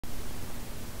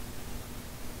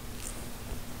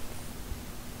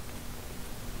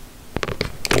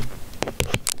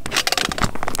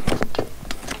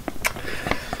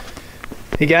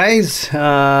Hey guys,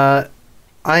 I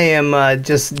am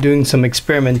just doing some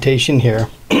experimentation here.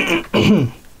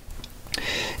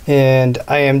 And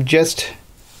I am just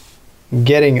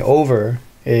getting over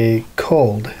a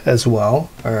cold as well,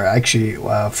 or actually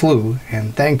flu,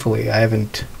 and thankfully I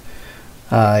haven't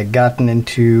gotten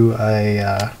into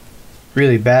a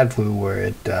really bad flu where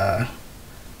it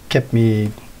kept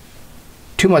me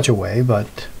too much away.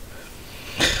 But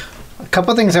a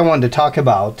couple things I wanted to talk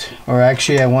about, or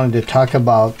actually I wanted to talk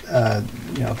about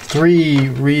 3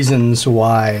 reasons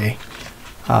why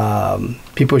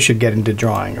people should get into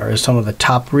drawing, or some of the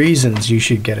top reasons you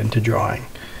should get into drawing.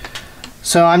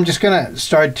 So I'm just gonna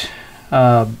start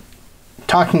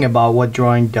talking about what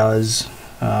drawing does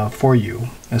for you,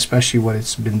 especially what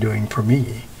it's been doing for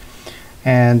me.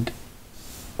 And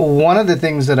one of the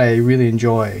things that I really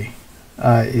enjoy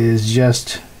is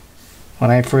just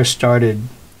when I first started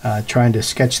trying to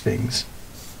sketch things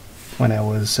when I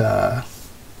was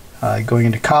going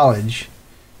into college,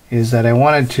 is that I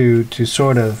wanted to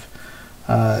sort of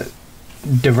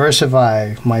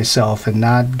diversify myself and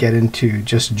not get into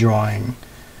just drawing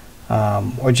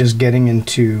or just getting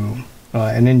into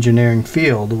an engineering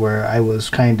field where I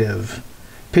was kind of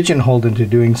pigeonholed into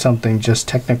doing something just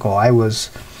technical. I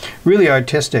was really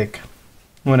artistic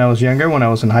when I was younger, when I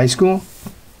was in high school,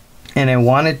 and I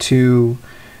wanted to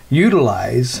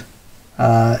utilize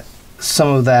some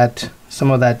of that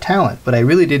talent, but I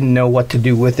really didn't know what to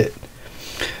do with it.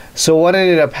 So what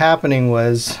ended up happening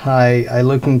was I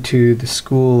looked into the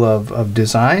school of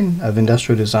design, of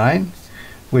industrial design,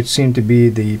 which seemed to be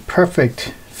the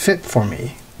perfect fit for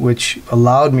me, which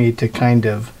allowed me to kind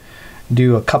of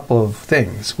do a couple of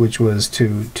things, which was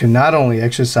to not only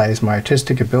exercise my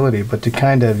artistic ability, but to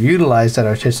kind of utilize that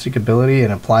artistic ability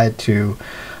and apply it to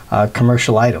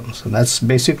commercial items. And that's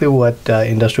basically what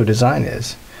industrial design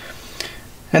is.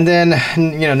 And then,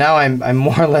 now I'm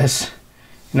more or less,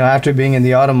 after being in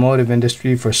the automotive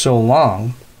industry for so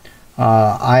long,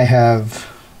 I have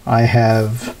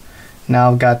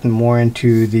now gotten more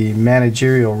into the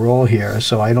managerial role here.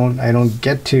 So I don't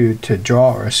get to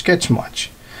draw or sketch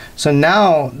much. So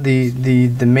now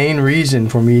the main reason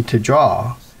for me to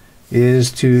draw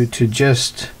is to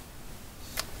just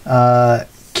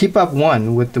keep up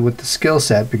with the skill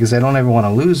set, because I don't ever want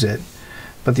to lose it.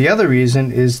 But the other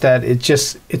reason is that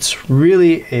it's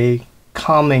really a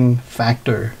calming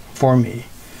factor for me.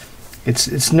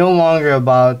 It's no longer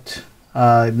about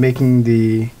making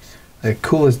the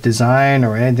coolest design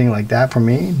or anything like that for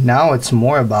me. Now it's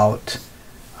more about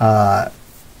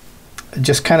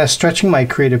just kind of stretching my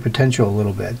creative potential a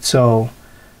little bit. So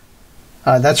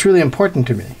that's really important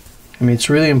to me. I mean,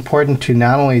 it's really important to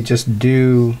not only just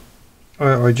do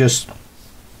or just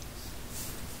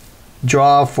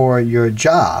draw for your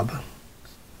job,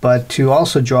 but to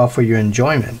also draw for your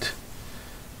enjoyment.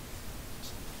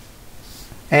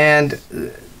 And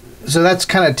so that's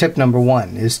kind of tip number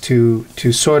 1, is to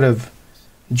sort of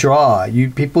draw.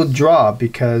 People draw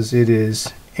because it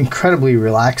is incredibly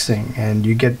relaxing, and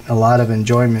you get a lot of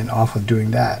enjoyment off of doing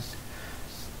that.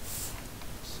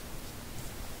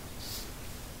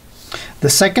 The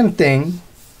second thing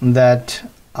that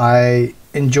I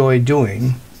enjoy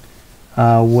doing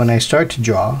when I start to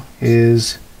draw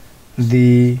is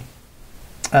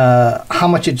how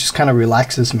much it just kind of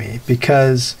relaxes me.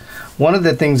 Because one of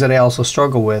the things that I also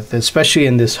struggle with, especially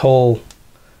in this whole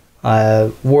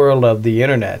world of the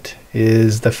internet,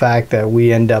 is the fact that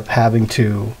we end up having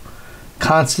to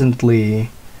constantly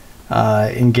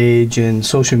engage in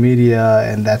social media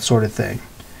and that sort of thing.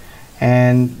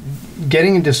 And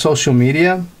getting into social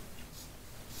media,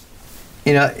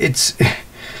 it's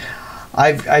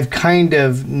I've kind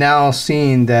of now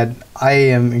seen that I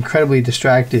am incredibly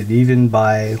distracted, even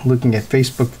by looking at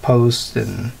Facebook posts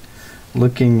and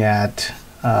looking at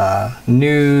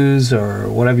news, or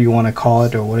whatever you want to call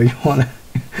it, or whatever you want to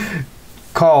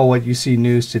call what you see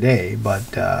news today. But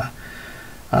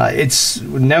it's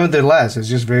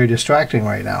just very distracting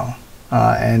right now.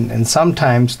 And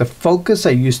sometimes the focus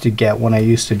I used to get when I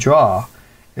used to draw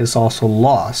is also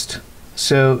lost.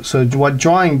 So what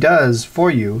drawing does for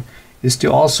you is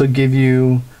to also give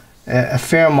you a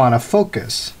fair amount of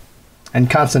focus and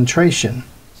concentration.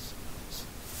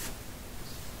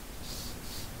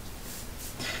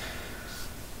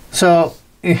 So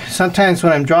sometimes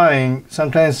when I'm drawing,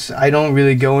 sometimes I don't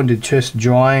really go into just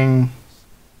drawing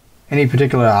any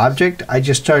particular object. I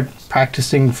just start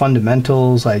practicing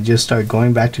fundamentals. I just start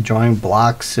going back to drawing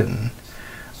blocks and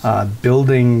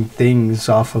building things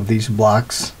off of these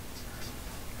blocks.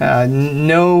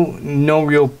 No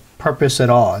real purpose at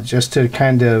all, just to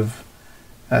kind of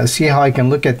see how I can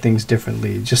look at things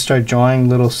differently. Just start drawing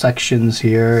little sections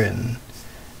here and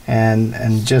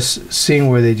and just seeing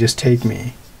where they just take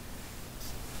me.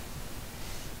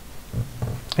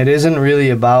 It isn't really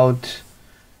about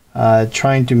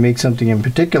trying to make something in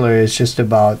particular. It's just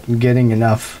about getting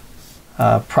enough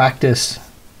practice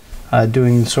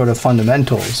doing sort of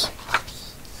fundamentals.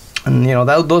 And you know,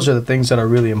 those are the things that are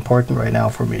really important right now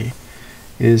for me,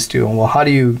 is to, well, how do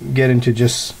you get into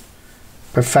just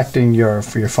perfecting your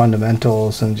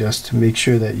fundamentals and just make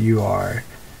sure that you are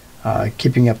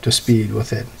keeping up to speed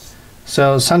with it.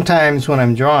 So sometimes when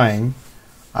I'm drawing,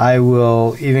 I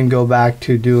will even go back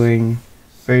to doing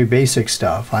very basic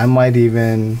stuff. I might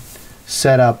even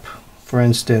set up, for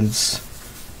instance,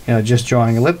 you know, just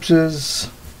drawing ellipses.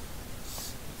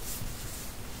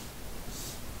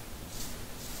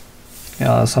 You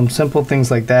know, some simple things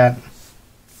like that.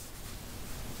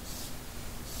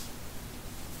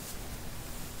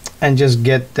 And just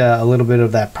get a little bit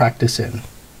of that practice in.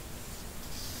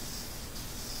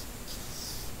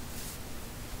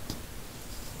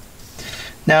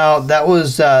 Now, that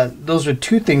was those are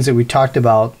two things that we talked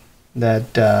about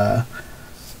that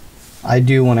I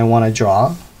do when I want to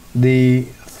draw. The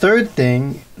third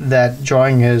thing that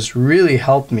drawing has really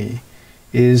helped me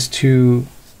is to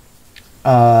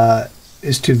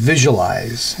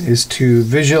visualize,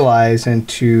 and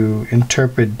to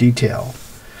interpret detail.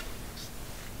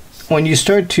 When you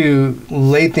start to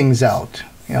lay things out,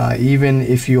 even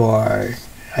if you are,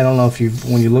 I don't know if you,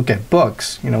 when you look at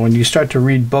books, you know, when you start to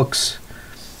read books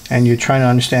and you're trying to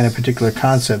understand a particular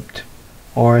concept,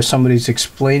 or somebody's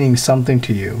explaining something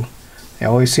to you, they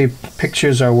always say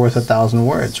pictures are worth 1,000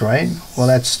 words, right? Well,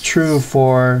 that's true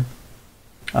for,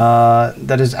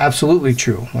 that is absolutely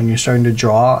true when you're starting to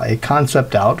draw a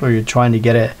concept out, or you're trying to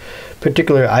get a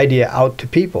particular idea out to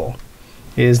people,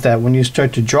 is that when you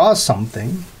start to draw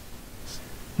something,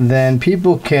 then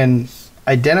people can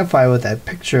identify with that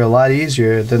picture a lot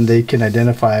easier than they can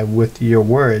identify with your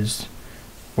words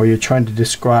where you're trying to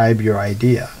describe your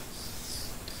idea.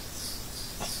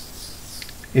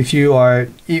 If you are,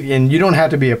 and you don't have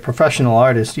to be a professional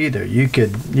artist either, you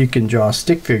can draw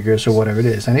stick figures or whatever it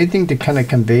is, anything to kind of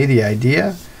convey the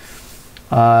idea.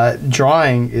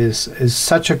 Drawing is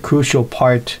such a crucial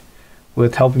part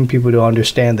with helping people to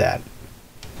understand that.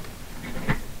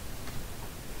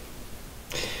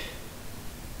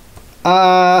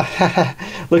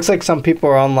 Looks like some people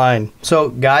are online. So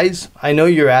guys, I know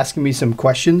you're asking me some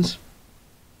questions,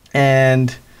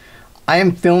 and I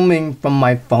am filming from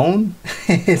my phone,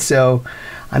 so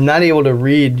I'm not able to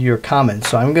read your comments.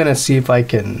 So I'm gonna see if I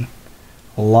can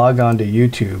log on to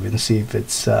YouTube and see if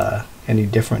it's any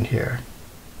different here.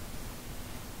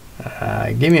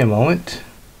 Give me a moment.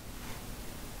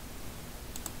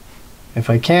 If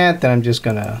I can't, then I'm just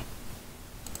gonna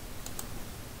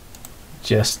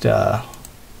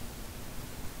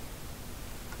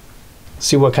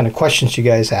see what kind of questions you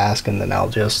guys ask, and then I'll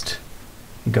just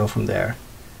go from there.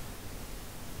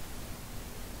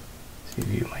 See,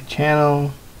 view my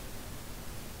channel.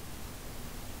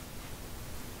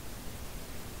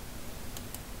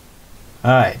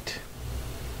 All right.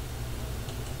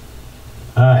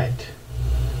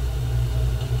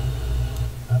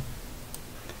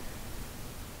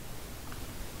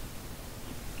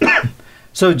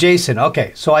 So Jason,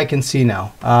 okay, so I can see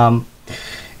now.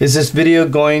 Is this video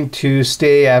going to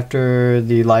stay after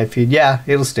the live feed? Yeah,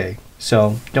 it'll stay.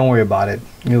 So don't worry about it.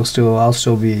 I'll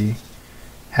still be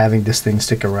having this thing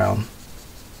stick around.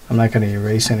 I'm not going to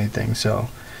erase anything. So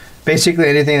basically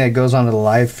anything that goes onto the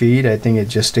live feed, I think it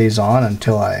just stays on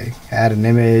until I add an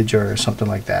image or something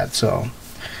like that. So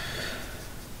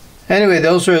anyway,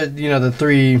 those are, you know, the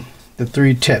three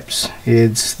tips.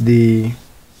 It's the,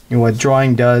 you know, what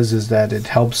drawing does is that it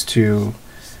helps to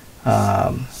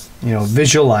you know,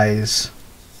 visualize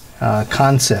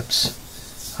concepts.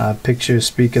 Pictures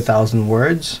speak 1,000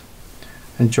 words,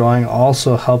 and drawing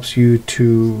also helps you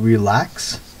to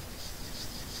relax.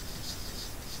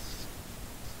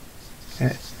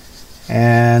 Okay.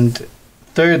 And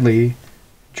thirdly,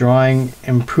 drawing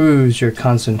improves your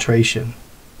concentration.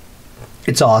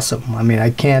 It's awesome. I mean, I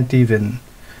can't even,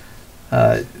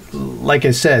 like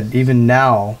I said, even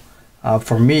now,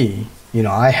 for me, you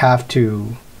know, I have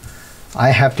to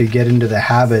get into the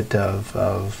habit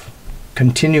of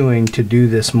continuing to do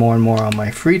this more and more on my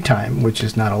free time, which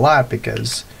is not a lot,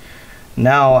 because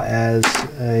now as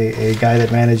a guy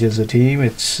that manages a team,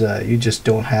 it's you just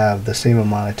don't have the same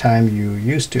amount of time you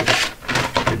used to.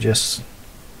 You're just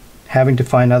having to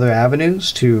find other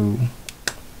avenues to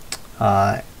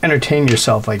entertain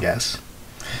yourself, I guess,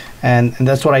 and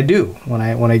that's what I do when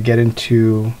I get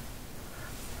into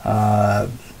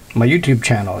my YouTube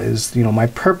channel is, my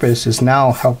purpose is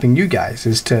now helping you guys,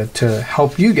 is to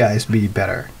help you guys be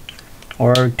better,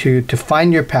 or to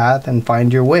find your path and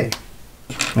find your way,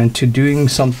 and to doing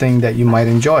something that you might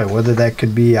enjoy, whether that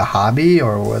could be a hobby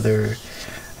or whether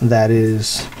that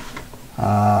is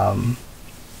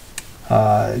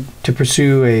to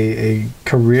pursue a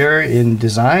career in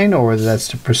design, or whether that's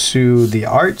to pursue the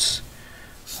arts,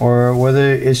 or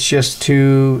whether it's just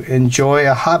to enjoy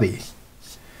a hobby.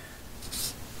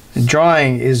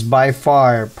 Drawing is by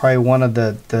far probably one of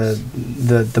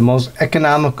the most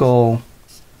economical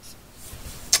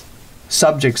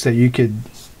subjects that you could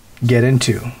get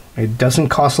into. It doesn't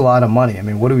cost a lot of money. I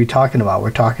mean, what are we talking about?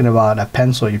 We're talking about a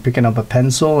pencil. You're picking up a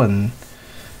pencil and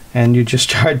you just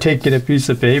start taking a piece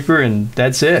of paper, and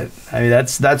that's it. I mean,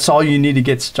 that's all you need to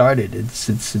get started.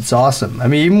 It's awesome. I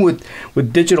mean, even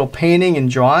with digital painting and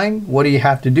drawing, what do you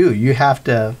have to do? You have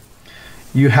to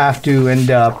end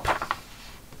up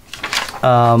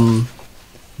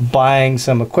buying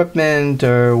some equipment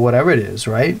or whatever it is,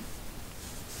 right?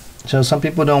 So some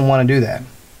people don't want to do that.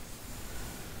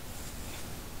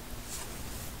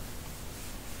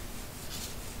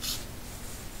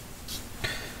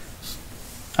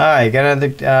 All right, got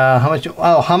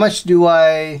another. How much do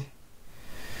I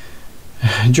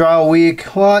draw a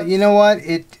week? Well, you know what?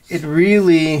 It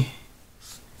really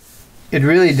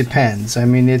depends. I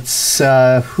mean, it's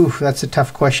that's a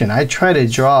tough question. I try to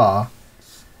draw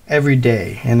every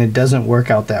day, and it doesn't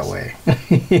work out that way.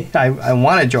 I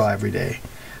want to draw every day,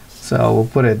 so we'll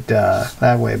put it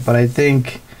that way. But I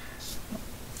think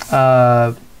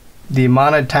the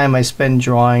amount of time I spend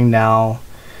drawing now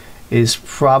is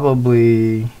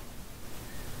probably,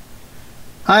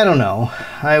 I don't know,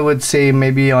 I would say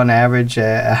maybe on average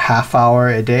a half hour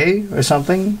a day or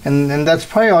something, and that's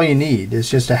probably all you need,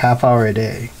 is just a half hour a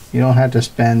day. You don't have to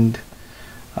spend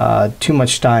too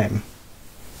much time.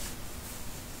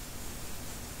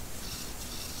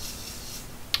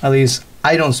 At least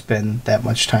I don't spend that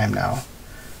much time now,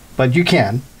 but you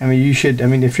can. I mean, you should. I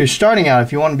mean, if you're starting out,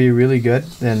 if you want to be really good,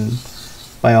 then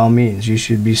by all means, you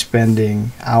should be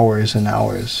spending hours and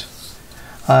hours.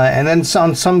 And then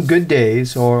on some good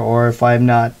days, or if I'm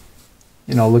not,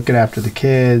 looking after the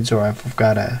kids, or if I've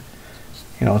got to,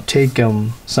 take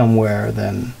them somewhere,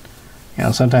 then,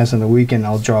 sometimes on the weekend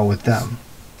I'll draw with them.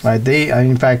 Right?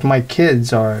 In fact, my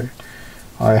kids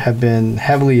have been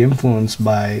heavily influenced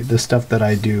by the stuff that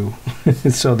I do,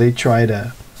 so they try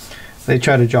to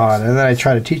draw it, and then I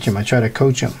try to teach them. I try to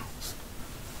coach them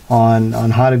on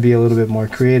how to be a little bit more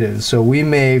creative. So we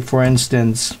may, for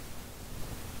instance,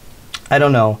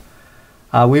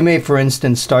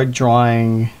 start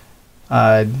drawing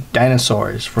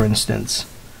dinosaurs, for instance.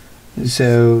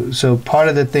 So part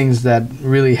of the things that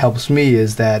really helps me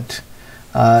is that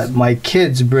my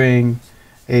kids bring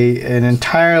an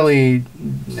entirely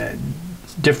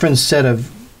different set of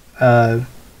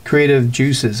creative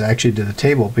juices actually to the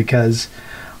table, because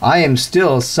I am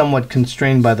still somewhat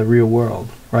constrained by the real world,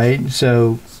 right?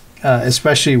 So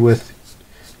especially with,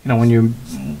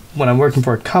 when I'm working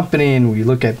for a company and we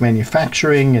look at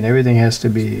manufacturing, and everything has to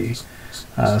be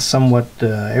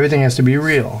everything has to be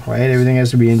real, right? Everything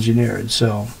has to be engineered.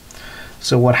 So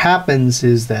what happens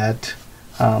is that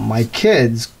my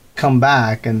kids come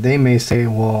back and they may say,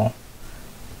 well,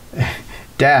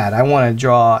 Dad, I want to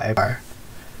draw a car.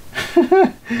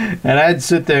 And I'd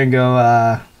sit there and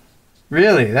go,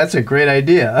 really? That's a great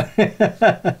idea.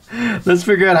 Let's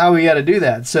figure out how we got to do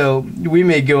that. So we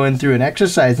may go in through an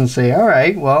exercise and say, all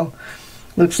right, well,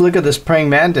 let's look at this praying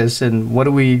mantis, and what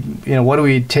do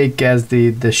we take as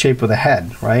the shape of the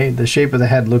head, right? The shape of the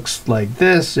head looks like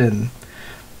this, and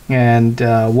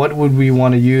what would we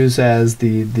want to use as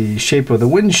the shape of the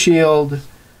windshield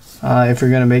if you're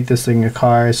going to make this thing a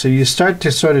car? So you start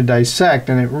to sort of dissect,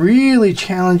 and it really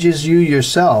challenges you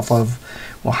yourself of,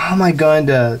 well, how am I going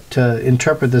to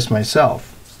interpret this myself?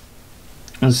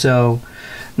 And so,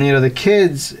 the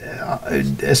kids,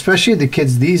 especially the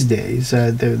kids these days,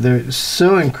 they're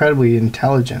so incredibly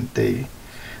intelligent. They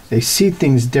see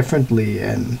things differently,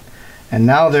 and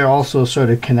now they're also sort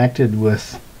of connected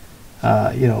with,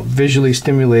 visually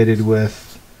stimulated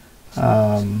with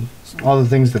all the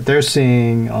things that they're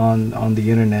seeing on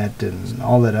the internet and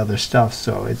all that other stuff.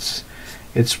 So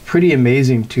it's pretty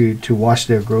amazing to watch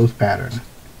their growth pattern.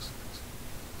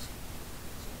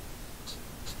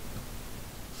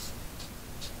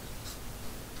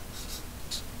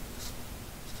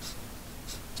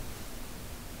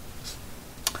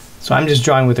 So I'm just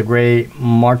drawing with a gray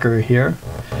marker here.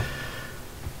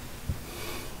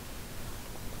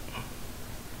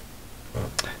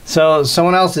 So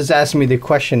someone else is asking me the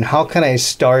question, how can I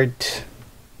start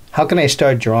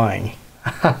drawing?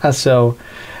 So,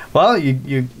 well,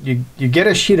 you get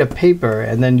a sheet of paper,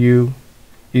 and then you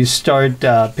start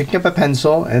picking up a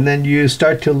pencil, and then you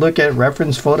start to look at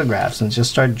reference photographs and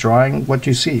just start drawing what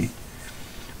you see.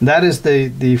 That is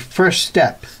the first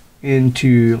step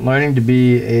into learning to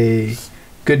be a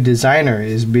good designer,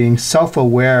 is being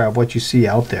self-aware of what you see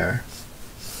out there.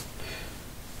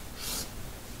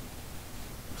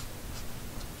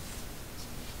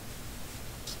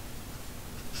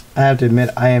 I have to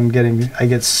admit, I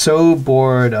get so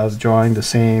bored of drawing the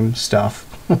same stuff.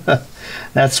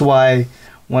 That's why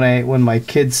when my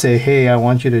kids say, "Hey, I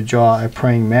want you to draw a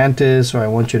praying mantis," or "I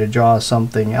want you to draw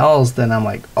something else," then I'm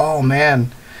like, "Oh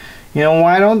man,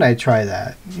 why don't I try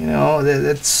that?"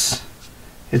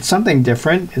 It's something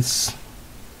different.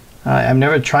 I've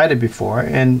never tried it before,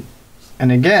 and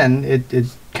again, it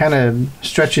kind of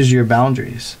stretches your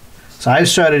boundaries. So I've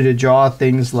started to draw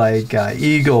things like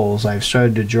eagles. I've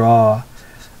started to draw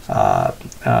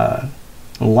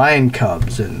lion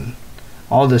cubs and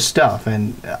all this stuff.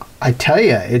 And I tell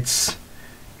you, it's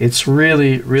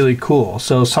really, really cool.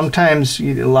 So sometimes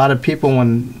a lot of people,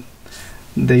 when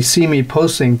they see me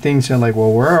posting things, they're like,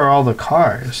 "Well, where are all the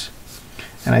cars?"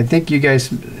 And I think you guys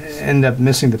end up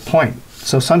missing the point.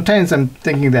 So sometimes I'm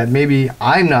thinking that maybe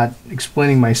I'm not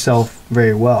explaining myself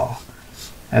very well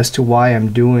as to why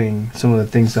I'm doing some of the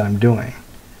things that I'm doing.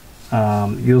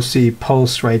 You'll see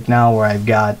posts right now where I've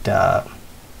got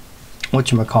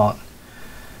whatchamacallit.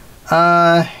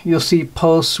 You'll see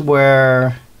posts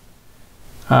where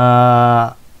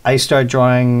I start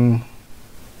drawing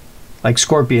like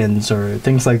scorpions or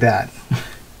things like that.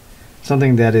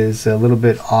 Something that is a little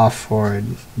bit off or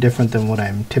different than what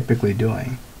I'm typically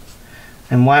doing.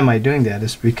 And why am I doing that?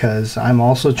 Is because I'm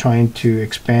also trying to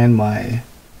expand my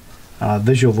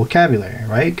visual vocabulary,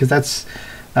 right? Because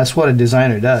that's what a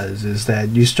designer does, is that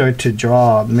you start to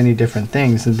draw many different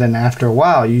things, and then after a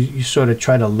while you sort of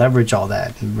try to leverage all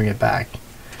that and bring it back.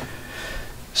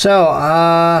 So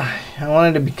I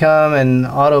wanted to become an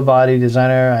auto body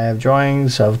designer. I have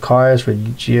drawings of cars for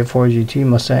Ford GT,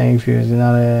 Mustang,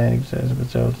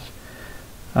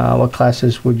 what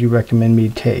classes would you recommend me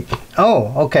take?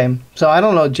 Oh, okay. So I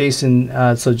don't know, Jason.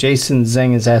 So Jason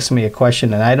Zeng is asking me a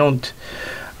question, and I don't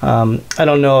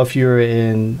know if you're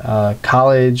in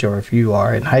college or if you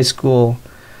are in high school,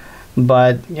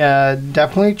 but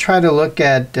definitely try to look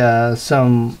at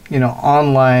some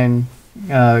online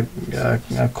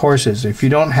courses. If you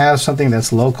don't have something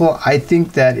that's local, I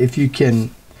think that if you can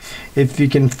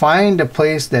find a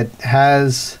place that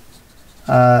has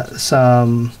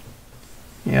some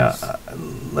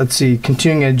let's see,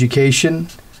 continuing education,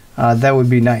 that would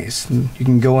be nice. You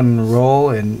can go and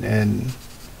enroll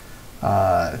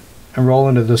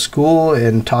into the school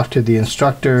and talk to the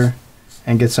instructor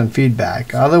and get some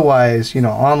feedback. Otherwise,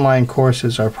 online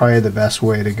courses are probably the best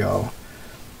way to go.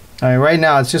 I mean, right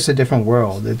now it's just a different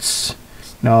world. It's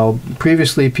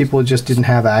previously people just didn't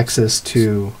have access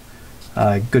to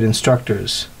good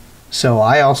instructors. So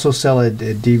I also sell a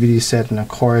DVD set and a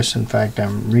course. In fact,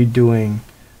 I'm redoing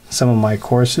some of my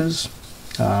courses.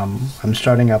 I'm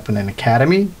starting up in an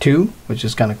academy too, which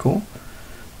is kind of cool,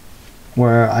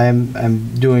 where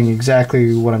I'm doing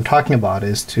exactly what I'm talking about,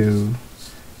 is to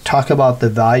talk about the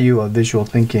value of visual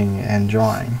thinking and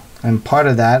drawing. And part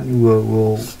of that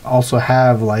will also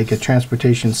have like a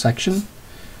transportation section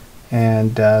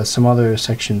and some other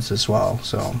sections as well.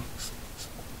 So,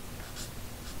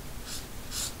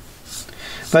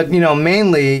 but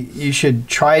mainly you should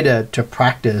try to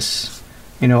practice.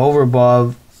 Over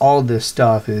above all this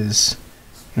stuff is,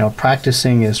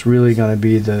 practicing is really going to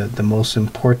be the most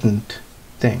important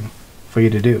thing for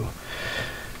you to do.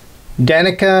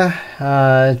 Danica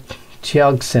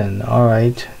Tiagsen, all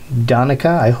right.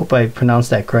 Danica, I hope I pronounced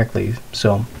that correctly.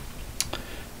 So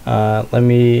how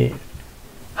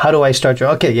do I start your,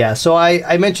 okay, yeah, so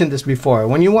I mentioned this before.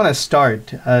 When you want to start,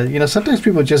 sometimes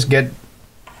people just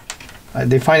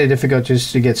they find it difficult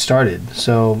just to get started.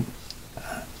 So,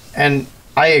 and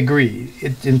I agree.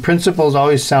 It, in principle, it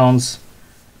always sounds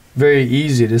very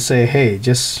easy to say, hey,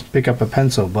 just pick up a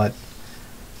pencil, but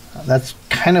that's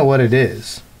kind of what it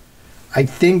is. I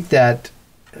think that,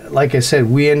 like I said,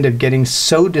 we end up getting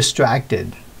so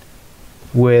distracted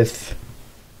with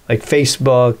like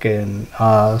Facebook and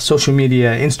social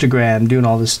media, Instagram, doing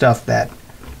all this stuff, that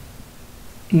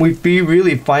we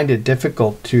really find it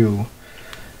difficult to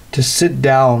sit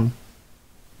down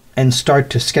and start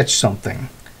to sketch something,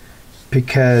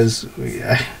 because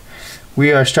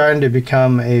we are starting to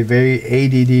become a very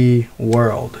ADD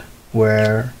world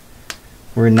where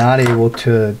we're not able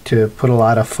to put a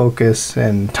lot of focus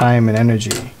and time and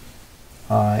energy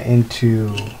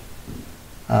into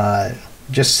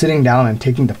just sitting down and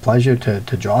taking the pleasure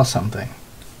to draw something.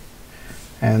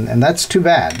 And that's too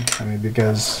bad. I mean,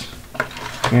 because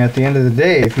at the end of the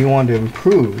day, if you want to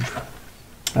improve,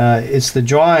 it's the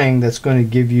drawing that's going to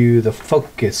give you the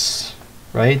focus,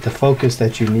 right? The focus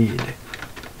that you need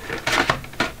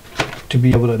to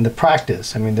be able to, in the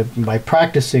practice. I mean, by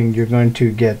practicing, you're going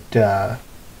to get,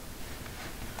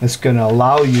 it's going to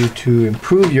allow you to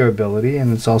improve your ability,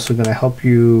 and it's also going to help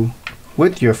you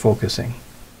with your focusing.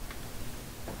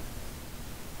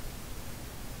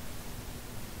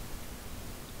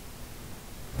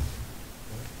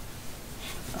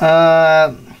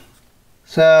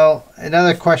 So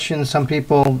another question some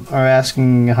people are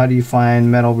asking, how do you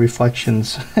find metal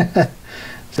reflections?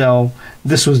 So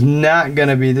this is going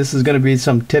to be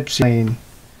some tips in,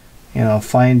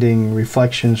 finding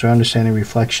reflections or understanding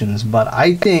reflections. But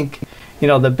I think,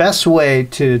 the best way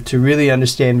to really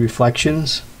understand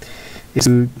reflections is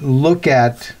to look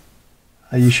at,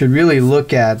 you should really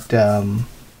look at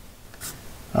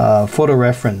photo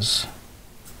reference.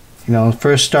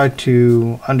 First start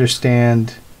to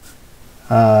understand,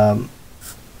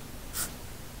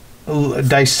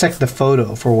 dissect the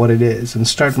photo for what it is, and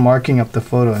start marking up the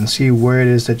photo and see where it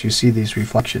is that you see these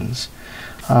reflections.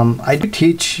 I do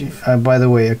teach, by the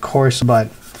way, a course, but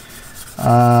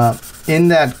in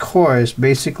that course,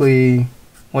 basically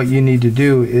what you need to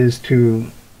do is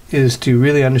to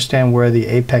really understand where the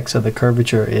apex of the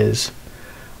curvature is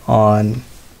on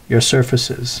your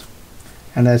surfaces.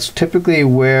 And that's typically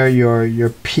where your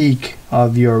peak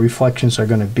of your reflections are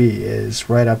going to be, is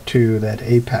right up to that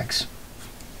apex.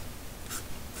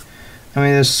 I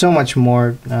mean, there's so much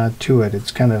more to it.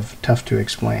 It's kind of tough to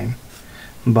explain.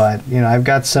 But, I've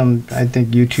got some, I think,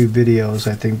 YouTube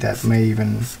videos, I think, that may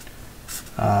even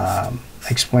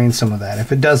explain some of that.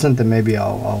 If it doesn't, then maybe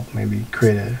I'll maybe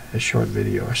create a short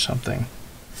video or something.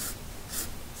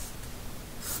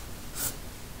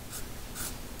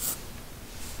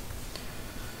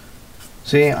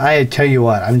 See, I tell you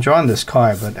what, I'm drawing this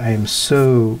car, but I am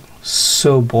so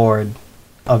bored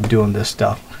of doing this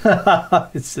stuff.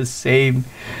 It's the same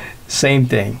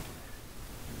thing.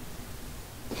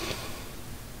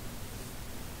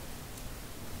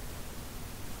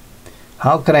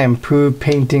 How can I improve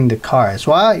painting the cars?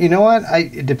 Well, you know what?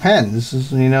 It depends.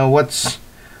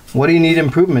 What do you need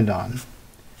improvement on?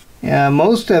 Yeah,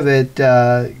 most of it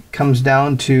comes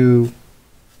down to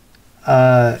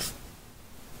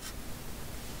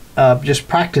just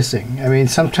practicing. I mean,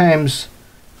 sometimes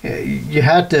you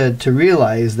have to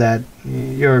realize that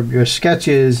your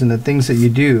sketches and the things that you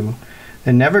do,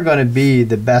 they're never going to be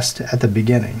the best at the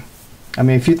beginning. I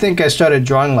mean, if you think I started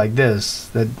drawing like this,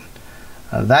 that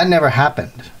never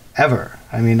happened, ever.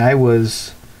 I mean,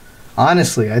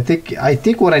 honestly, I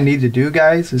think what I need to do,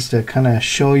 guys, is to kind of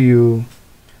show you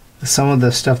some of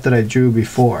the stuff that I drew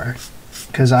before,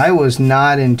 because I was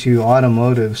not into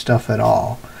automotive stuff at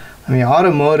all. I mean,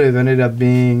 automotive ended up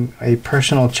being a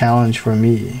personal challenge for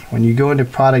me. When you go into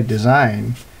product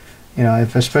design,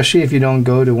 especially if you don't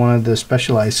go to one of the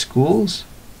specialized schools,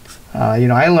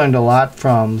 I learned a lot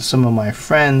from some of my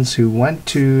friends who went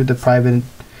to the private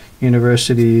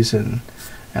universities, and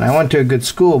I went to a good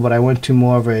school, but I went to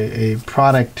more of a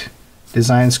product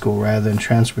design school rather than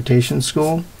transportation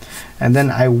school. And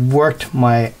then I worked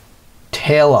my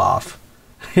tail off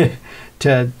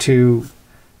to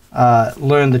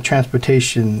learn the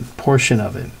transportation portion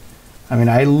of it. I mean,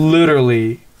 I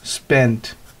literally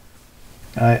spent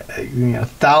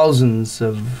thousands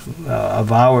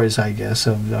of hours, I guess,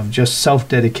 of just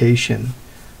self-dedication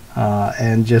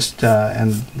and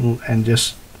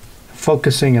just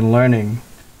focusing and learning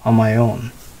on my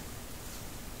own.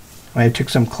 I took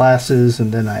some classes,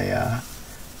 and then I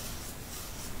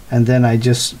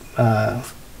just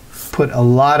put a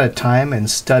lot of time and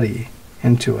study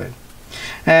into it.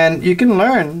 And you can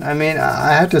learn. I mean,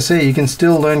 I have to say, you can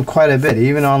still learn quite a bit.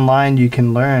 Even online, you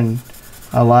can learn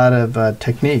a lot of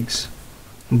techniques.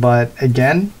 But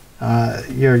again,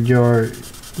 your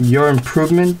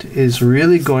improvement is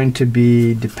really going to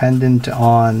be dependent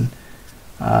on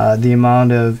the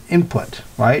amount of input,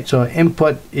 right? So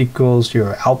input equals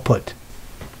your output.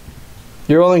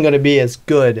 You're only going to be as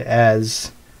good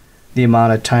as the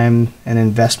amount of time and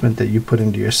investment that you put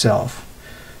into yourself.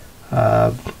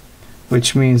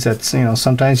 Which means that,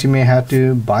 sometimes you may have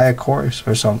to buy a course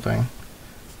or something.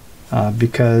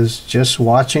 Because just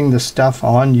watching the stuff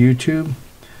on YouTube,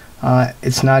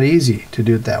 it's not easy to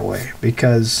do it that way.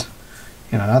 Because,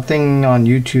 nothing on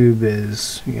YouTube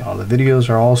is, the videos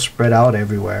are all spread out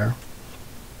everywhere.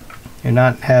 You're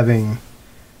not having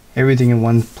everything in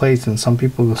one place, and some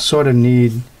people sort of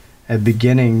need a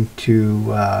beginning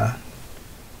to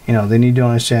you know, they need to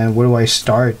understand, where do I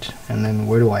start and then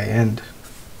where do I end?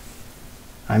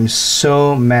 I'm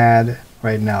so mad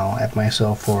right now at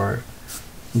myself for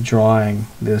drawing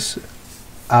this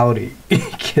Audi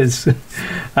because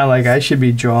I'm like, I should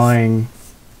be drawing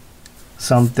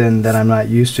something that I'm not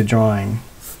used to drawing,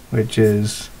 which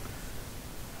is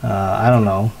I don't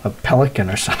know, a pelican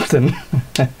or something.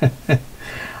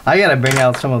 I gotta bring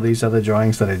out some of these other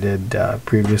drawings that I did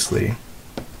previously,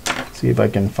 see if I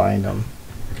can find them.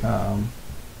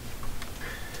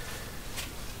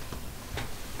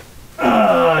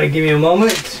 Give me a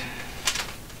moment.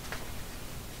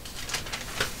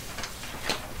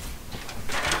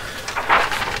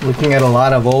 Looking at a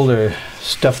lot of older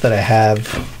stuff that I have,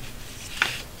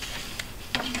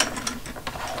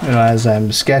 you know, as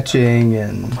I'm sketching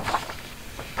and,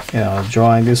 you know,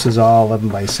 drawing. This is all 11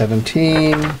 by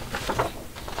 17.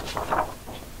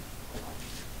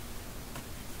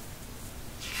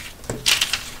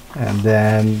 And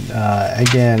then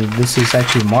again, this is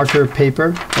actually marker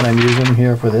paper that I'm using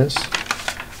here for this.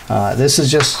 This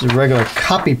is just regular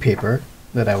copy paper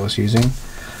that I was using.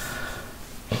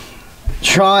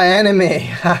 Draw anime.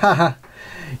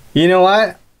 You know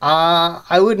what?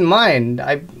 I wouldn't mind.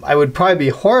 I would probably be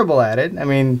horrible at it. I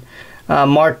mean,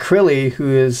 Mark Crilly, who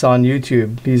is on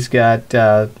YouTube, he's got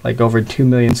like over 2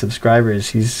 million subscribers.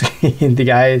 He's the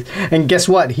guy, and guess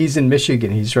what? He's in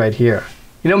Michigan. He's right here.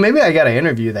 You know, maybe I gotta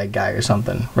interview that guy or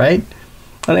something, right?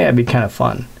 I think that'd be kind of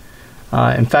fun.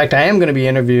 In fact, I am going to be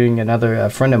interviewing another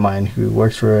friend of mine who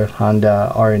works for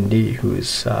Honda R&D, who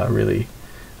is really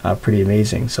pretty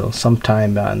amazing. So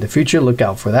sometime in the future, look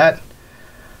out for that.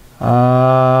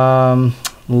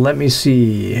 Let me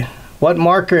see. What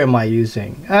marker am I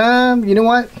using? You know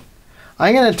what?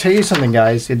 I'm gonna tell you something,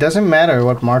 guys. It doesn't matter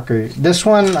what marker. This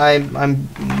one,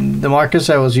 the markers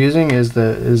I was using is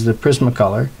the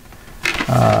Prismacolor.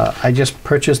 I just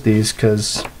purchased these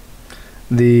because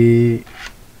the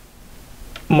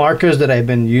markers that I've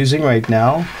been using right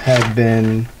now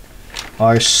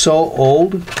are so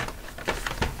old.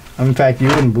 In fact, you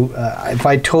wouldn't. If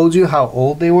I told you how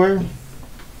old they were,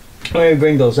 let me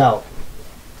bring those out.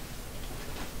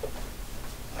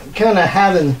 I'm kind of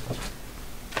having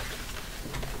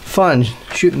fun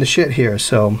shooting the shit here.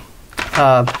 So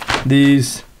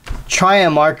these Tria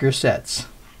marker sets.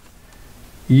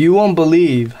 You won't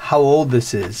believe how old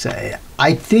this is.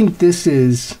 I think this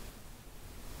is.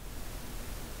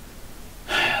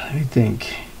 Let me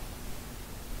think.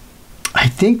 I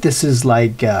think this is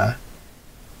like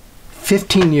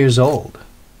 15 years old.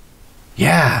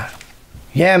 Yeah,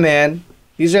 man.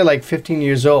 These are like 15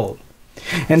 years old,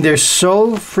 and they're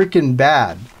so freaking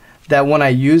bad that when I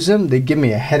use them, they give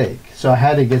me a headache. So I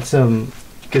had to get some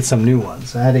new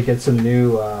ones. I had to get some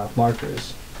new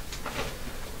markers.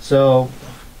 So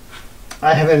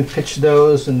I haven't pitched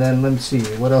those, and then let me see,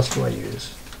 what else do I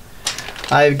use?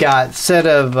 I've got a set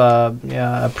of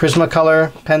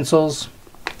Prismacolor pencils.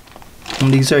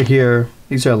 And these are here.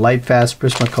 These are light fast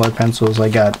Prismacolor pencils. I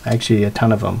got actually a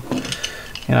ton of them.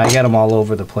 You know, I got them all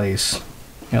over the place.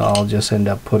 You know, I'll just end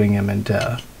up putting them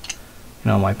into, you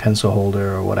know, my pencil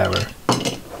holder or whatever.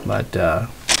 But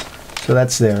so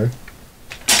that's there.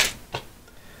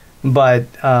 But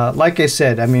like I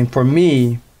said, I mean, for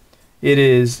me, it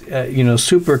is you know,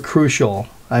 super crucial.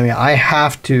 I mean, I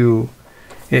have to.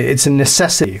 It's a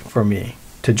necessity for me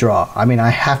to draw. I mean, I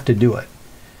have to do it.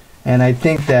 And I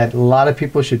think that a lot of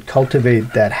people should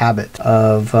cultivate that habit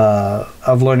of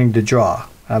learning to draw.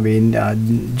 I mean,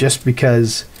 just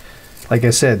because, like I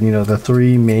said, you know, the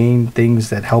three main things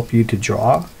that help you to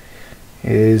draw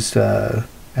is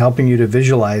helping you to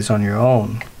visualize on your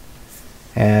own.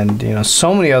 And, you know,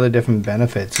 so many other different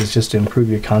benefits is just to improve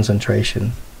your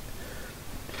concentration.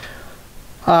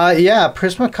 Yeah,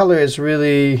 Prismacolor is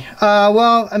really,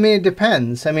 well, I mean, it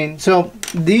depends. I mean, so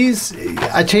these,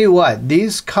 I tell you what,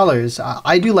 these colors,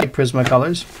 I do like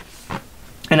Prismacolors.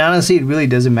 And honestly, it really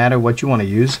doesn't matter what you want to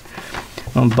use.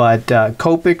 But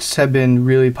Copics have been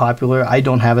really popular. I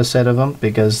don't have a set of them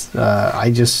because if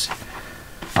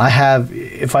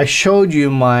I showed you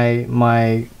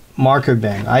my marker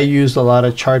bin, I used a lot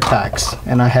of chart packs,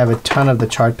 and I have a ton of the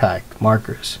chart pack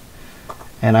markers.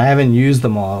 And I haven't used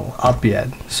them all up yet,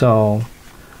 so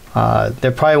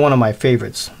they're probably one of my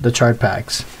favorites, the chart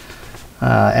packs.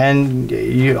 And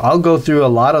I'll go through a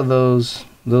lot of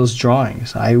those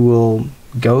drawings. I will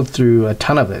go through a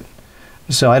ton of it.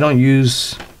 So I don't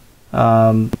use,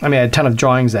 I mean, a ton of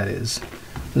drawings, that is.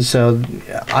 So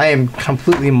I am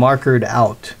completely markered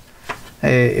out.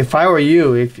 If I were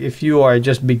you, if you are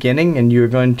just beginning and you're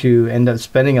going to end up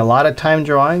spending a lot of time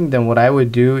drawing, then what I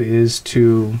would do is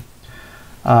to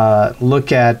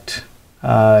look at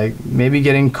Maybe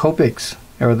getting Copics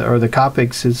or the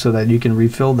Copics so that you can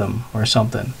refill them or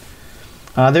something.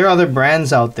 There are other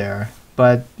brands out there,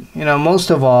 but most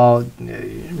of all,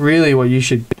 really what you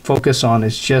should focus on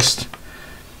is just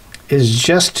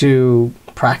to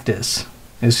practice.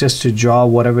 It's just to draw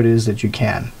whatever it is that you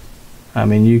can. I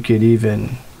mean, you could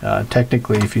even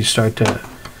technically, if you start to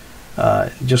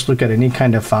just look at any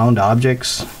kind of found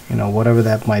objects, whatever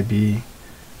that might be.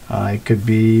 It could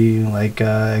be like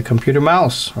a computer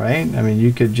mouse, right? I mean,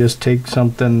 you could just take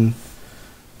something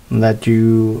that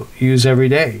you use every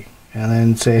day and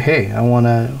then say, hey,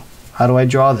 how do I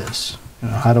draw this?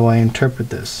 How do I interpret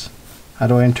this? How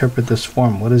do I interpret this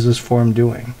form? What is this form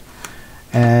doing?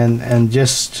 And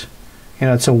just,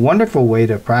 it's a wonderful way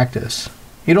to practice.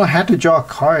 You don't have to draw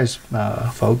cars,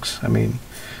 folks. I mean,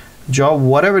 draw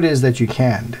whatever it is that you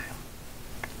can.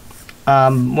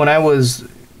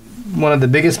 One of the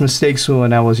biggest mistakes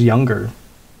when I was younger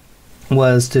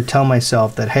was to tell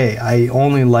myself that, hey, I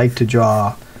only like to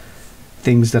draw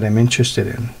things that I'm interested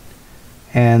in.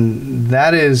 And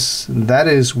that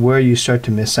is where you start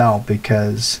to miss out,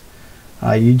 because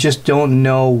you just don't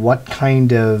know what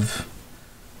kind of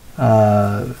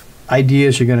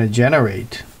ideas you're going to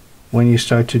generate when you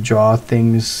start to draw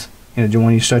things,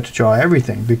 when you start to draw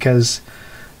everything. Because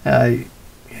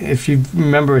if you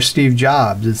remember Steve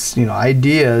Jobs, it's,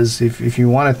 ideas, if you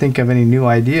want to think of any new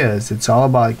ideas, it's all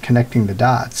about connecting the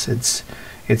dots.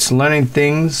 It's learning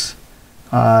things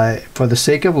for the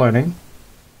sake of learning,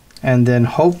 and then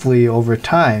hopefully over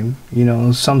time,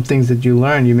 some things that you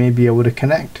learn, you may be able to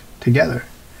connect together.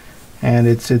 And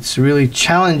it's really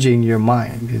challenging your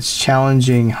mind. It's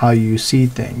challenging how you see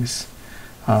things.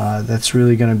 That's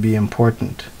really going to be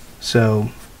important. So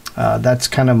that's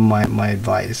kind of my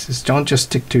advice, is don't just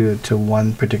stick to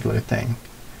one particular thing.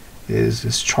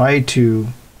 Is try to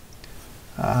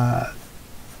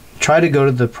go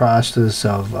to the process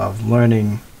of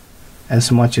learning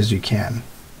as much as you can.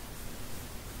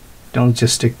 Don't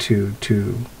just stick to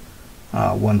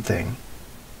one thing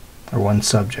or one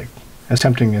subject, as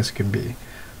tempting as it can be.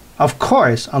 Of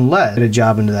course, unless you get a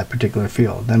job into that particular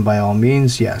field, then by all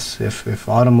means, yes. If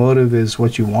automotive is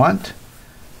what you want,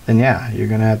 then yeah, you're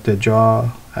going to have to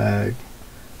draw a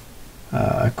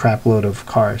crap load of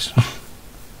cars,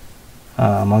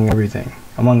 among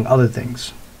other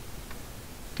things.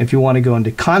 If you want to go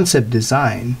into concept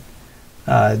design,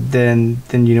 then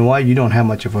you know what? You don't have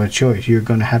much of a choice. You're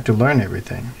going to have to learn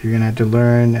everything. You're going to have to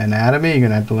learn anatomy. You're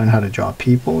going to have to learn how to draw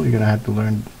people. You're going to have to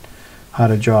learn how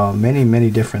to draw many,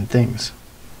 many different things,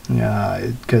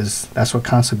 because that's what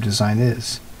concept design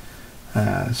is.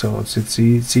 So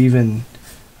it's even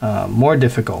more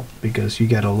difficult, because you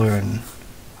got to learn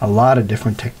a lot of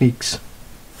different techniques.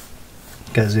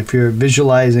 Because if you're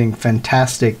visualizing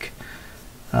fantastic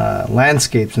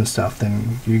landscapes and stuff,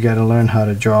 then you got to learn how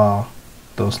to draw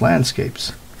those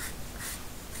landscapes.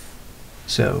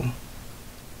 So,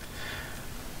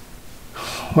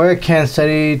 where can I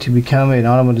study to become an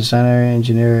automotive designer,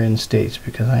 engineer in States?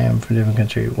 Because I am from a different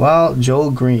country. Well,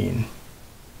 Joel Green.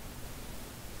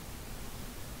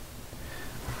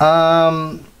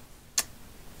 Well,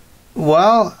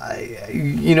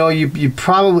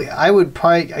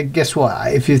 guess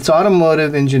what? If it's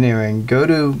automotive engineering, go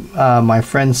to my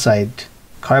friend's site,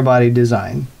 Car Body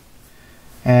Design,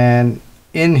 and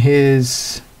I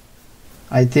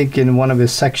think in one of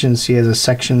his sections, he has a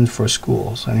section for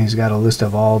schools, and he's got a list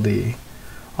of all the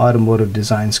automotive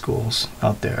design schools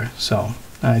out there. So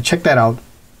check that out.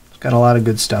 It's got a lot of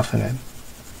good stuff in it,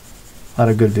 a lot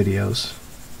of good videos.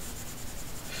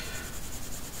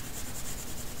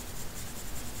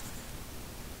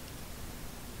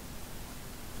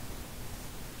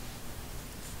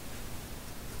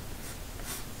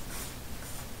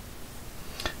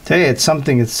 Tell you,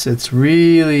 it's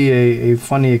really a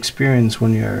funny experience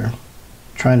when you're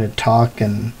trying to talk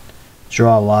and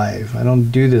draw live. I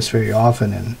don't do this very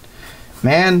often, and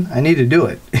man, I need to do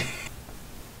it.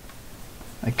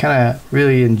 I kind of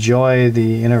really enjoy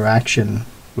the interaction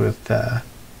with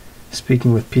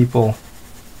speaking with people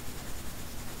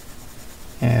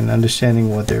and understanding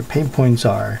what their pain points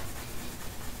are.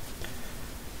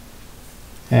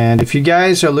 And if you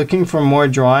guys are looking for more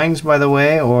drawings, by the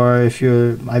way, or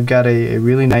I've got a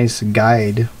really nice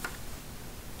guide.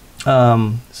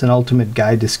 It's an ultimate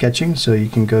guide to sketching, so you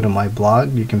can go to my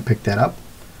blog. You can pick that up.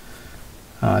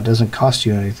 It doesn't cost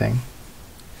you anything,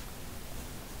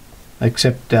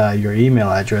 except your email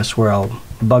address, where I'll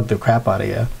bug the crap out of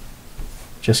you.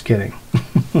 Just kidding.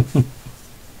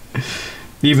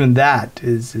 Even that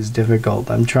is difficult.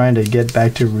 I'm trying to get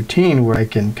back to a routine where I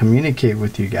can communicate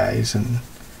with you guys and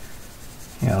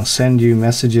send you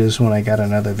messages when I got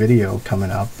another video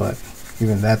coming up, but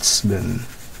even that's been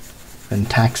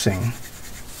taxing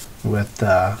with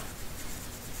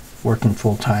working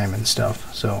full time and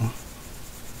stuff. So,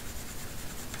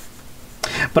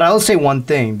 but I'll say one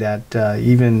thing, that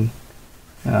even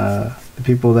the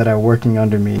people that are working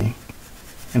under me,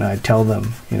 I tell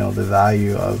them, the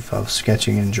value of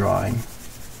sketching and drawing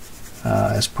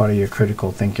as part of your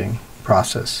critical thinking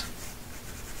process,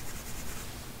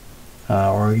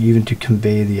 or even to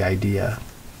convey the idea.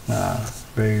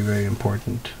 Very, very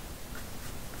important.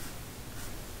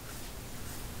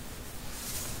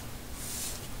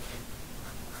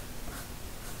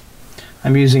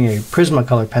 I'm using a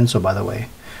Prismacolor pencil, by the way.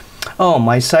 Oh,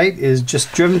 my site is just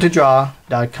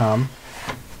driventodraw.com.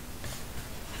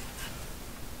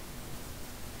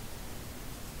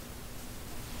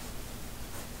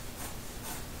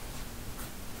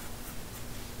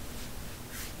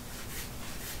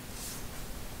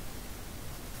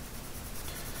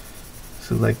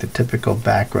 This is like the typical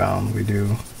background we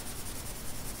do.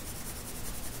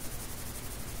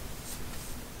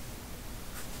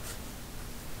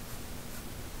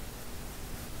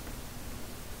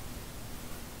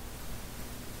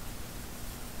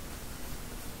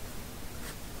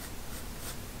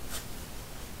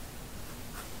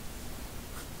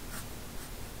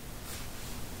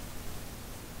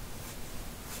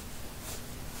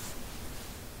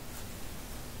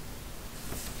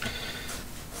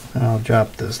 I'll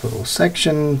drop this little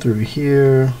section through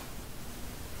here.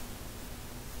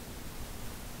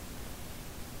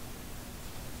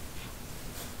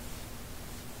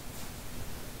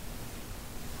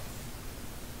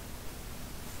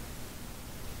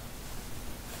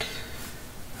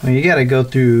 I mean, you got to go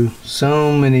through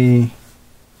so many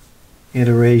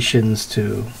iterations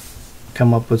to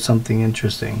come up with something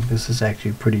interesting. This is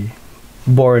actually pretty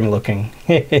boring looking.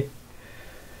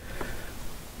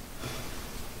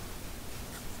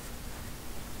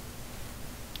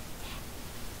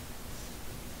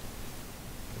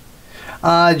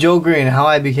 Joe Green, how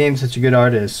I became such a good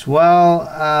artist. Well,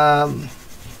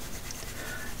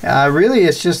 really,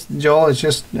 it's just, Joel, it's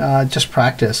just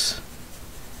practice.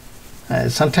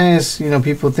 Sometimes,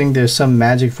 people think there's some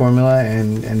magic formula,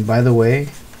 and by the way,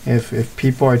 if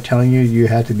people are telling you you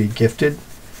have to be gifted,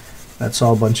 that's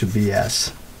all a bunch of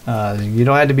BS. You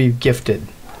don't have to be gifted.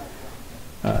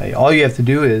 All you have to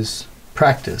do is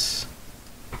practice.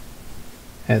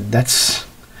 And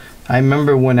I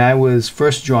remember when I was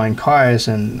first drawing cars,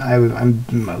 and I'm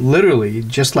literally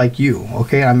just like you,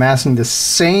 okay? I'm asking the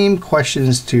same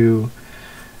questions to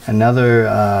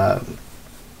another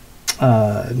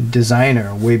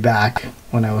designer way back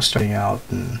when I was starting out,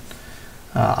 and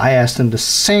I asked him the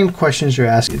same questions you're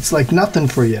asking. It's like nothing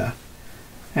for you.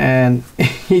 And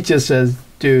he just says,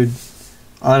 dude,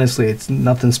 honestly, it's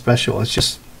nothing special. It's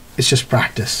just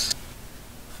practice.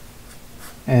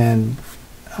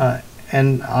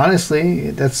 And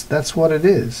honestly, that's what it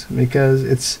is, because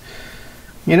it's,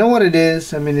 what it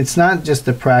is. I mean, it's not just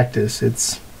the practice.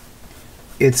 It's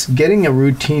getting a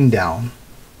routine down,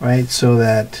 right? So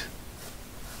that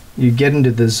you get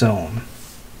into the zone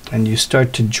and you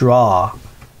start to draw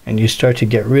and you start to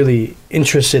get really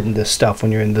interested in this stuff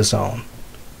when you're in the zone.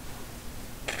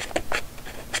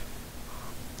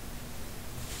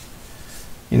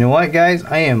 You know what, guys?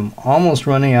 I am almost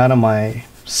running out of my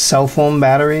cell phone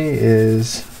battery.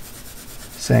 Is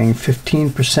saying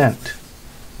 15%.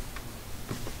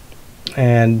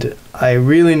 And I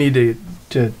really need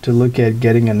to look at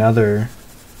getting another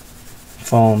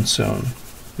phone soon,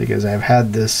 because I've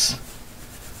had this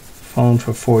phone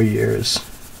for 4 years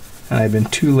and I've been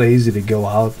too lazy to go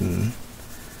out and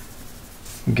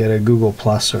get a Google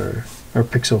Plus or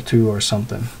Pixel 2 or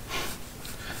something.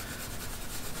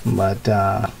 But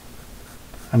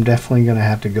I'm definitely gonna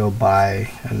have to go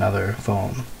buy another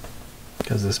phone,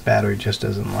 because this battery just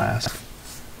doesn't last.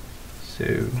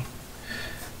 So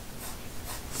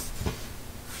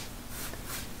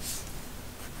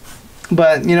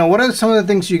but what are some of the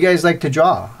things you guys like to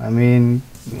draw? I mean,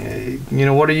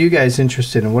 what are you guys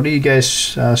interested in? What are you guys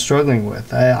struggling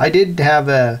with? I did have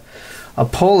a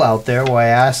poll out there where I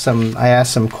asked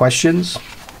some questions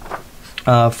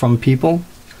from people,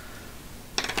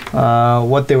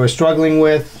 what they were struggling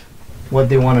with, what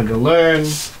they wanted to learn.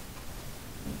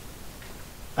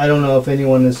 I don't know if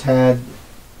anyone has had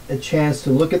a chance to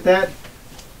look at that.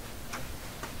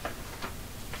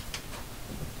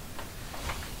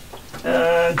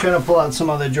 I'm trying to pull out some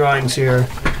other drawings here.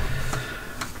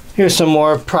 Here's some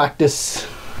more practice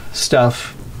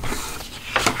stuff.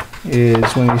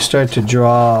 Is when you start to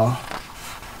draw,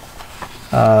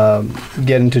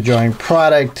 get into drawing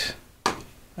product,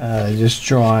 just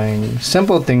drawing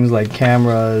simple things like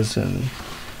cameras and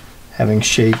having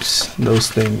shapes, those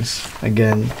things.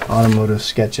 Again, automotive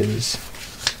sketches.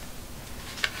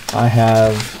 I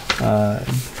have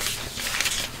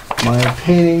my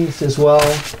paintings as well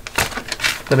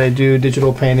that I do,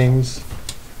 digital paintings.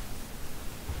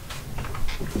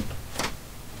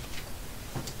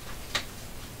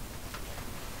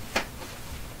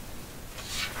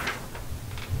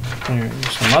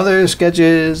 There's some other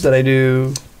sketches that I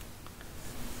do,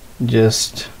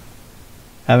 just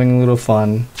having a little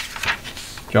fun,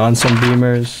 drawing some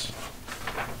Beamers,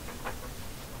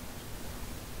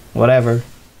 whatever.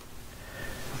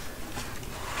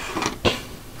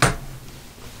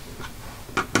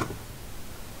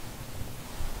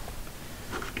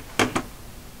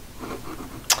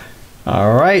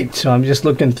 All right, so I'm just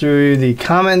looking through the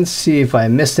comments, see if I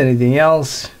missed anything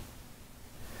else.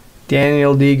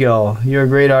 Daniel Deagle, you're a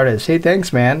great artist. Hey,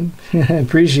 thanks, man.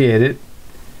 Appreciate it.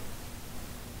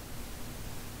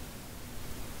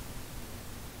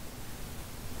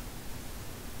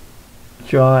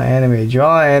 Draw anime,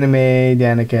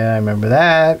 Danica. I remember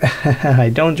that. I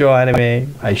don't draw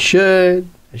anime. I should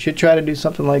try to do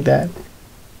something like that.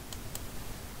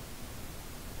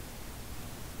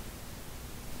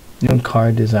 New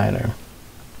card designer.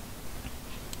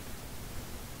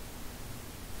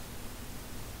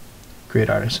 Great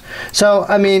artist. So,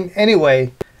 I mean,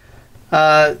 anyway,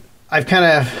 I've kind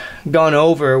of gone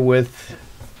over with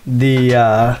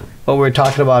the what we were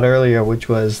talking about earlier, which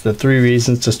was the 3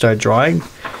 reasons to start drawing.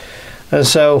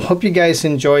 So, hope you guys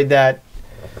enjoyed that,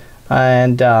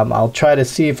 and I'll try to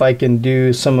see if I can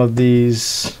do some of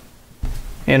these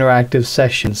interactive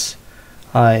sessions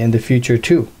in the future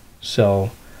too.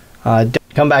 So,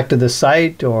 come back to the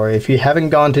site, or if you haven't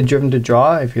gone to Driven to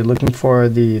Draw, if you're looking for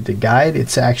the guide,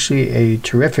 it's actually a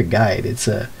terrific guide. It's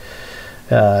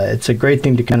a great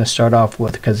thing to kind of start off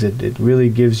with, because it really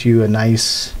gives you a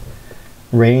nice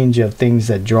range of things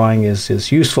that drawing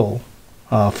is useful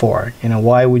for. You know,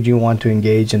 why would you want to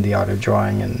engage in the art of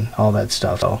drawing and all that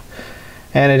stuff? So,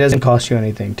 and it doesn't cost you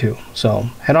anything too. So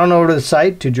head on over to the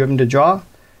site, to Driven to Draw,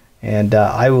 and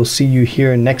I will see you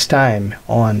here next time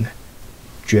on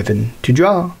Driven to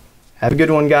Draw. Have a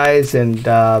good one, guys, and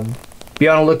be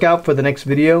on the lookout for the next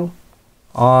video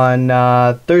on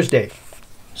Thursday.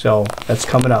 So that's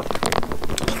coming up.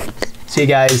 See you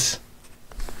guys.